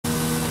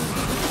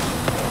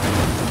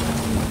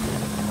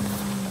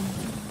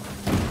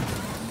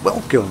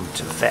Welcome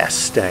to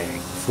Fast Stang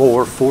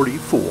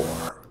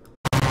 444.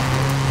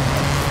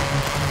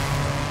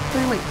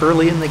 Really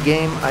early in the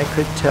game, I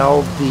could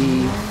tell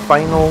the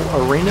final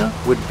arena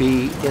would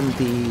be in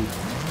the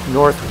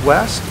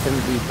northwest in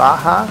the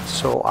Baja,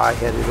 so I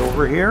headed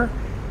over here,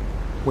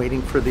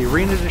 waiting for the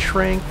arena to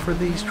shrink, for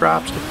these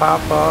drops to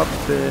pop up,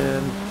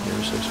 and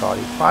here's this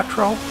Audi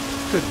Quattro,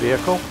 good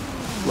vehicle,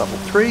 level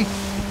 3, a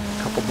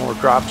couple more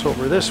drops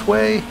over this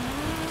way.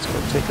 Let's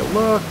go take a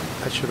look.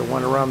 I should have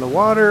went around the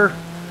water.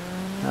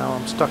 Now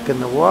I'm stuck in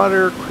the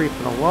water,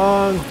 creeping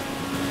along.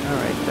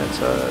 Alright, that's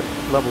a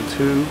level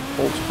 2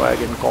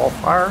 Volkswagen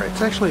Golf R.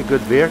 It's actually a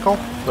good vehicle,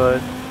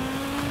 but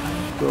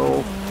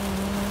we'll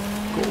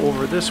go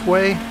over this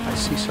way. I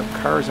see some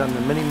cars on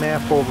the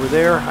mini-map over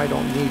there. I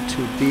don't need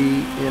to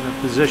be in a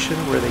position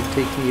where they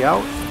take me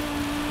out.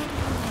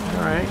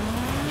 Alright,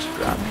 just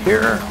drop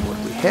here. What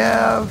do we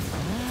have?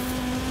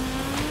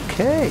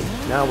 Okay,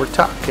 now we're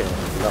talking.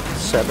 Level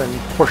 7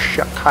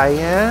 Porsche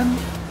Cayenne.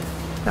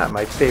 Not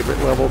my favorite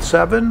level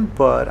 7,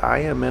 but I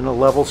am in a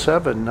level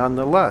 7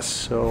 nonetheless.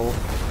 So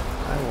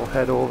I will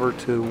head over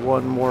to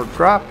one more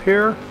drop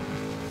here.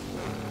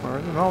 Or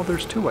no,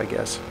 there's 2, I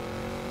guess.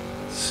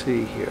 Let's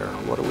see here.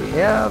 What do we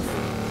have?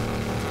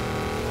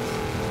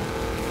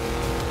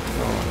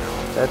 Oh no,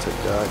 that's a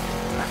dud.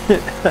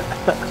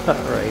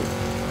 Alright.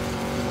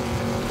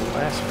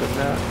 Last but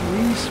not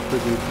least, for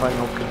the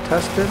final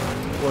contestant,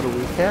 what do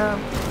we have?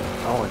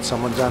 Oh, and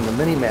someone's on the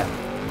mini-map.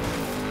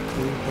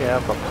 We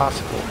have a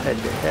possible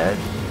head-to-head.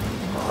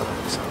 Oh,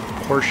 that's a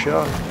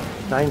Porsche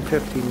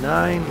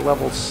 959,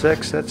 level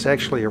 6. That's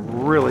actually a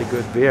really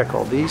good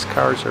vehicle. These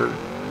cars are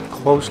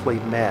closely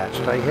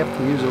matched. I have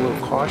to use a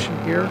little caution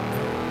here.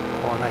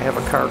 Oh, and I have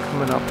a car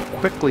coming up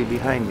quickly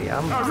behind me.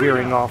 I'm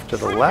veering off to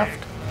the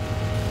left.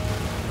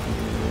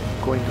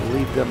 I'm going to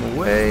lead them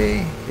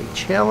away. They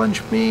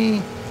challenge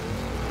me.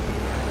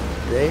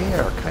 They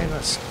are kind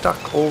of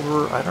stuck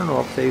over. I don't know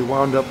if they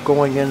wound up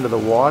going into the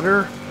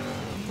water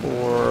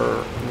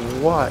or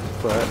what,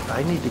 but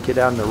I need to get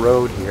on the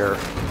road here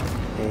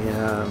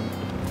and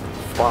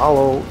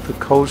follow the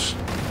coast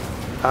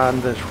on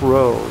this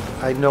road.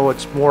 I know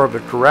it's more of a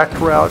direct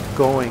route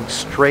going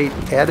straight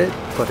at it,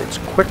 but it's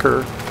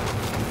quicker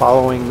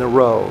following the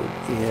road,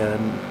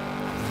 and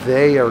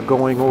they are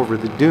going over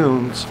the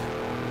dunes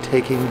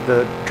taking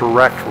the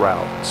direct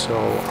route. So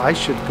I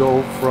should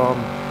go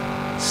from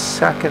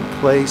second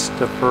place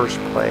to first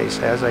place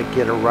as I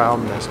get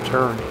around this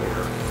turn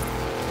here.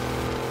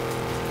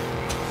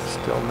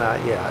 Still not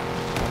yet.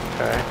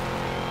 Okay.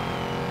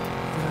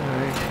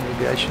 Alright,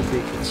 maybe I should be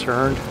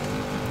concerned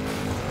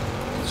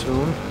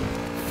soon.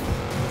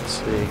 Let's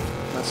see.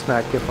 Let's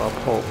not give up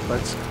hope.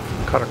 Let's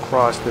cut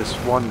across this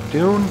one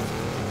dune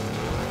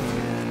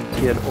and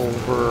get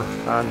over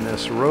on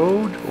this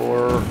road,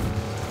 or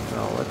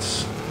no,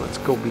 let's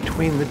go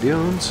between the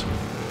dunes.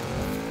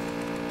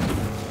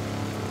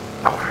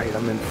 Alright,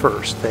 I'm in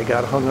first. They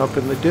got hung up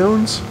in the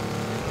dunes.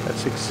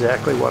 That's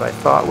exactly what I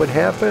thought would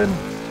happen.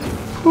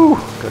 Whew,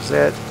 because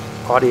that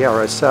Audi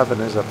RS7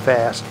 is a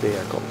fast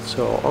vehicle.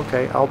 So,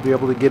 okay, I'll be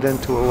able to get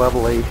into a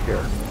level 8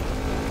 here.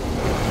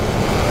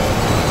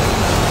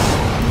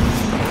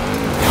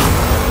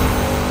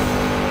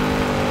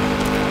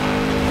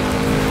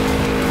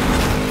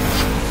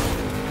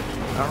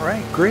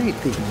 Alright, great.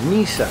 The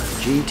Nissan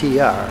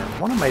GTR.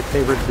 One of my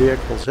favorite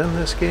vehicles in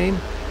this game.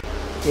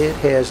 It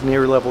has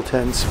near level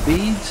 10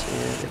 speeds,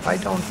 and if I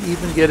don't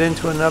even get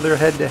into another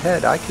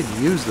head-to-head, I could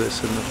use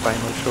this in the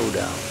final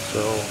showdown. So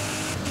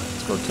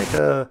let's go take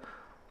a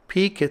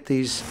peek at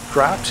these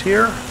drops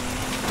here.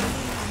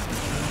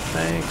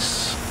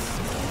 Thanks.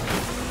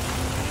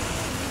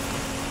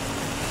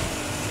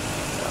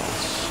 What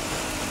else?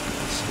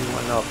 Let's see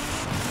one up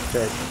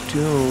that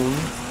dune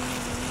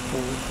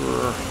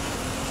over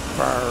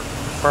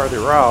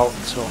farther out,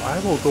 so I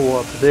will go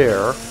up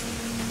there,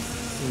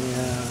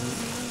 and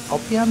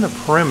I'll be on the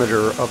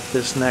perimeter of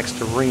this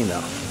next arena.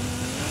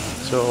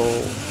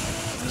 So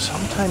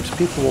sometimes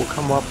people will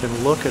come up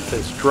and look at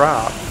this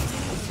drop,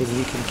 and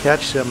you can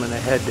catch them in a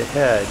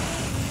head-to-head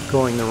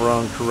going the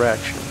wrong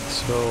direction.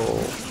 So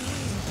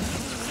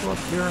let's go up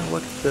here and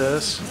look at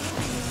this.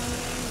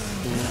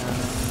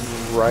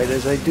 And right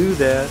as I do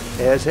that,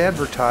 as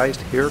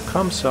advertised, here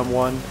comes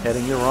someone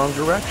heading the wrong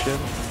direction.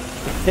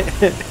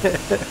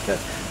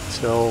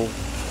 So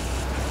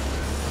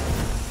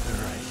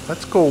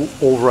let's go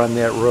over on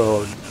that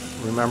road.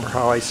 Remember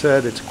how I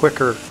said it's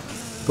quicker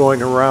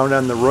going around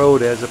on the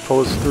road as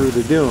opposed through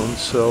the dunes,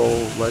 so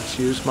let's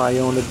use my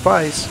own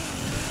advice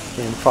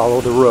and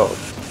follow the road.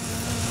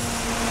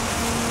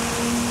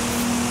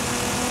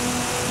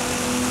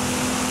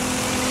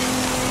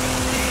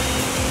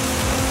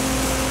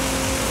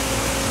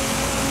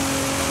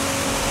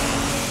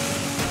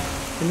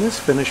 And this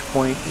finish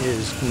point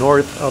is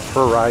north of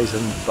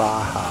Horizon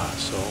Baja,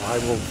 so I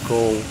will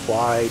go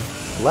wide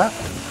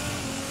left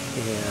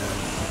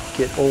and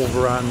get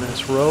over on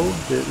this road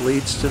that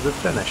leads to the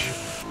finish.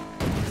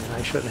 And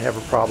I shouldn't have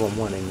a problem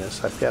winning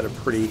this. I've got a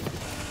pretty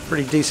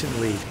decent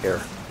lead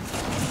here.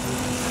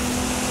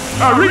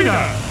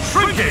 Arena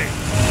shrinking.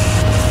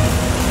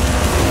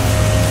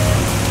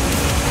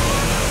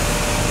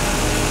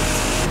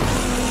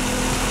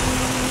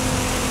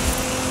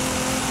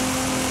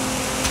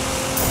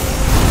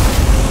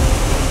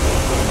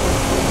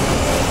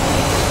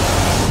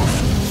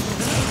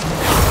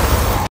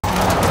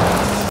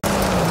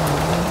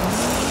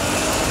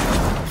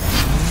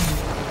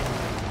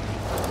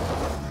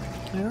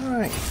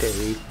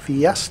 A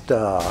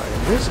Fiesta,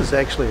 and this is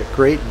actually a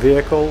great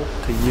vehicle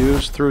to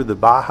use through the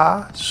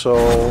Baja, so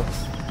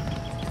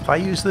if I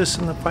use this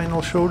in the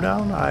final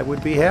showdown, I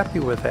would be happy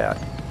with that.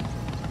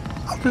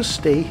 I'll just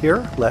stay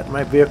here, let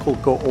my vehicle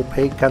go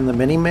opaque on the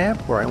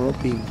mini-map where I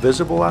won't be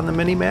visible on the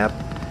mini-map,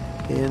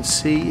 and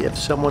see if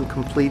someone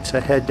completes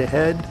a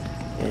head-to-head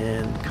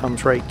and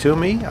comes right to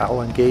me.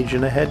 I'll engage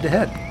in a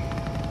head-to-head.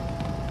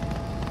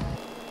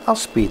 I'll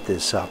speed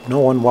this up. No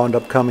one wound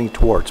up coming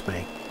towards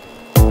me.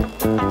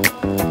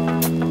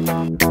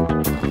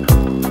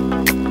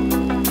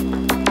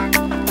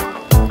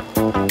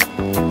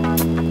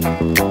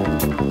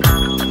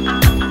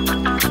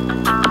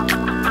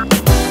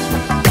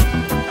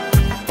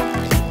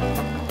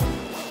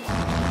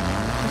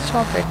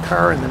 Saw that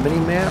car in the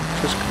mini-map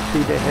just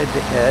complete a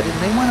head-to-head,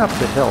 and they went up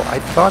the hill. I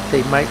thought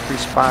they might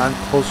respawn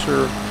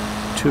closer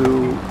to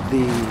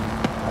the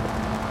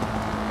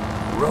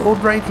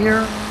road right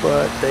here,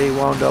 but they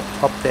wound up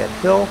that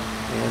hill,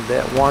 and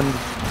that one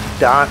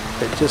dot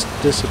that just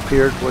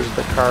disappeared was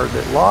the car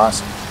that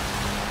lost.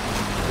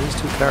 These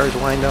two cars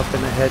lined up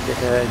in a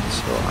head-to-head,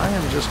 so I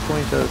am just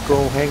going to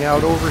go hang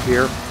out over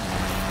here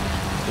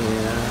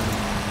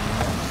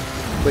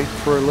and wait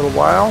for a little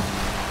while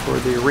for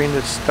the arena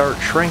to start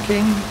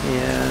shrinking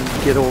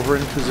and get over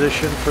in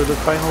position for the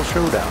final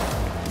showdown.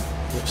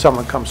 If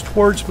someone comes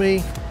towards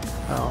me,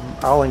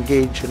 I'll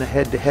engage in a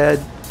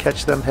head-to-head,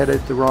 catch them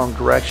headed the wrong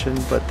direction,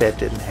 but that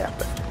didn't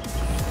happen.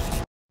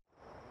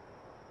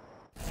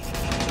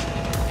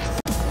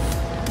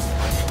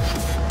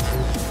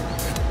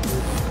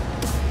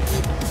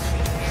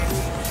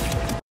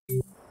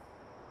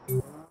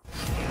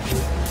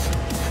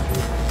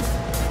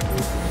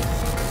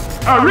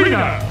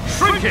 Arena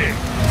shrinking.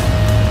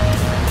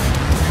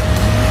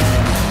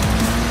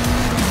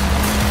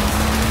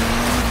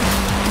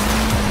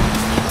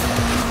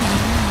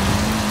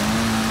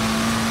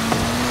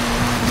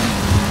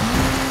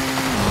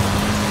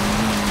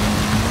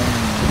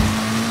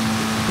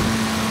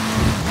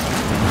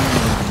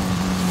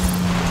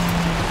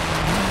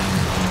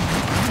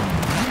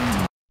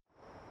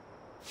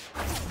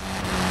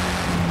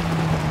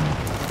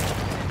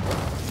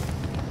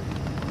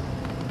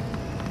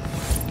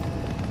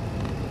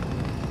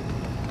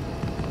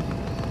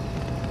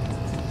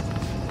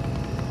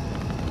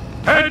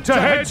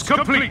 Head-to-heads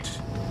complete.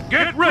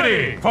 Get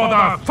ready for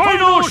the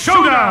final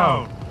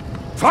showdown.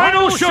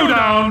 Final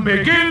showdown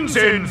begins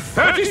in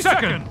 30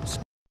 seconds.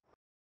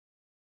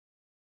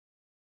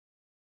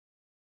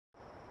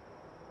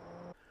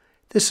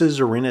 This is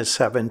Arena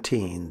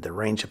 17. The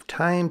range of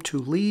time to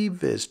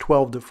leave is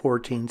 12 to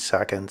 14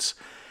 seconds.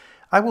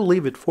 I will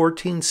leave at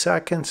 14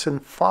 seconds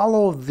and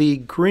follow the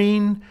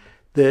green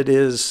that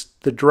is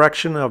the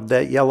direction of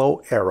that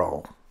yellow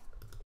arrow.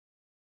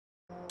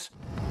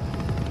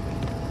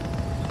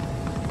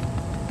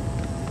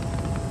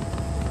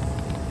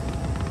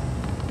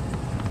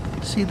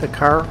 See the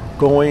car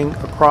going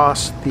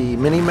across the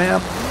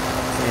mini-map,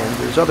 and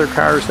there's other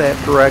cars that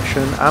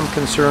direction. I'm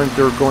concerned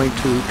they're going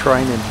to try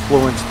and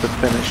influence the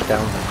finish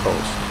down the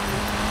coast.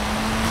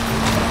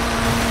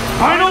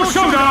 Final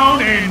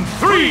showdown in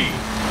 3,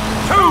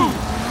 2,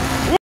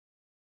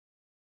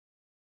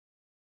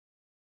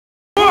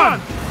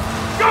 1,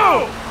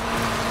 go!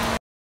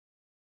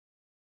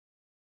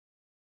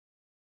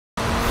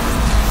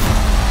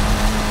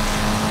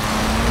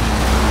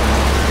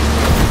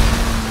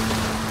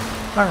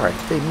 Alright,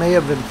 they may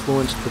have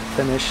influenced the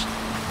finish.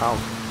 I'll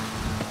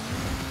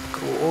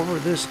go over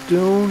this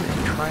dune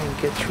and try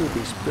and get through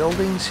these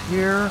buildings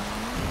here.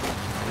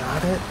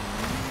 Got it.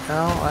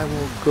 Now I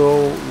will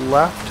go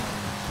left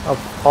of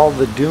all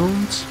the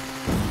dunes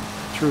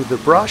through the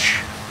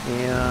brush,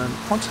 and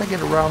once I get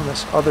around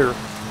this other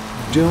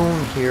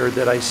dune here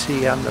that I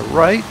see on the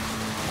right,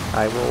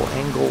 I will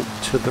angle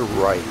to the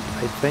right.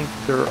 I think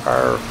there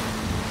are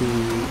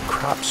the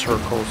crop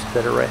circles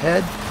that are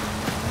ahead.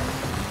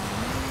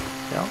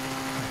 Yep,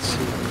 let's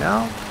see them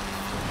now.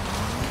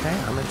 Okay,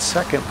 I'm in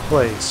second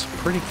place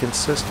pretty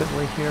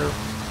consistently here,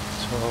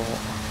 so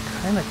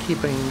kind of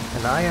keeping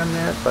an eye on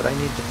that, but I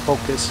need to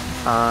focus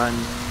on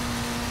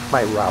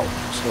my route.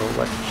 So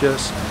let's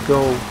just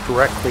go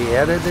directly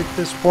at it at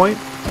this point.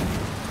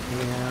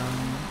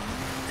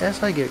 And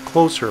as I get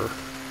closer,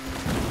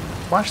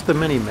 watch the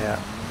mini-map.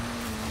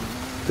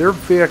 Their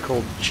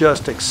vehicle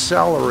just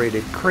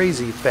accelerated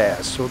crazy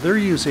fast, so they're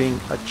using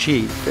a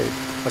cheat,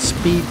 a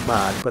speed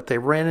mod, but they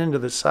ran into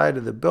the side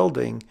of the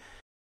building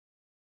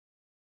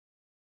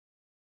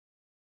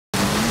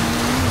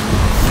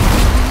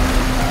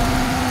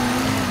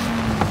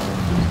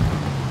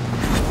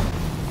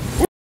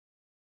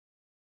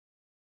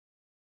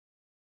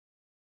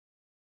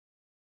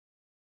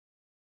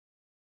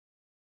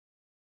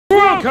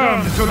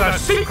Welcome to the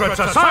secret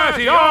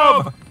society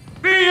of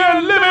the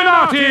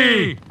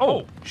Illuminati!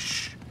 Oh,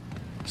 shh.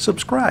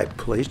 Subscribe,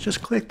 please.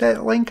 Just click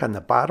that link on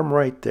the bottom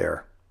right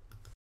there.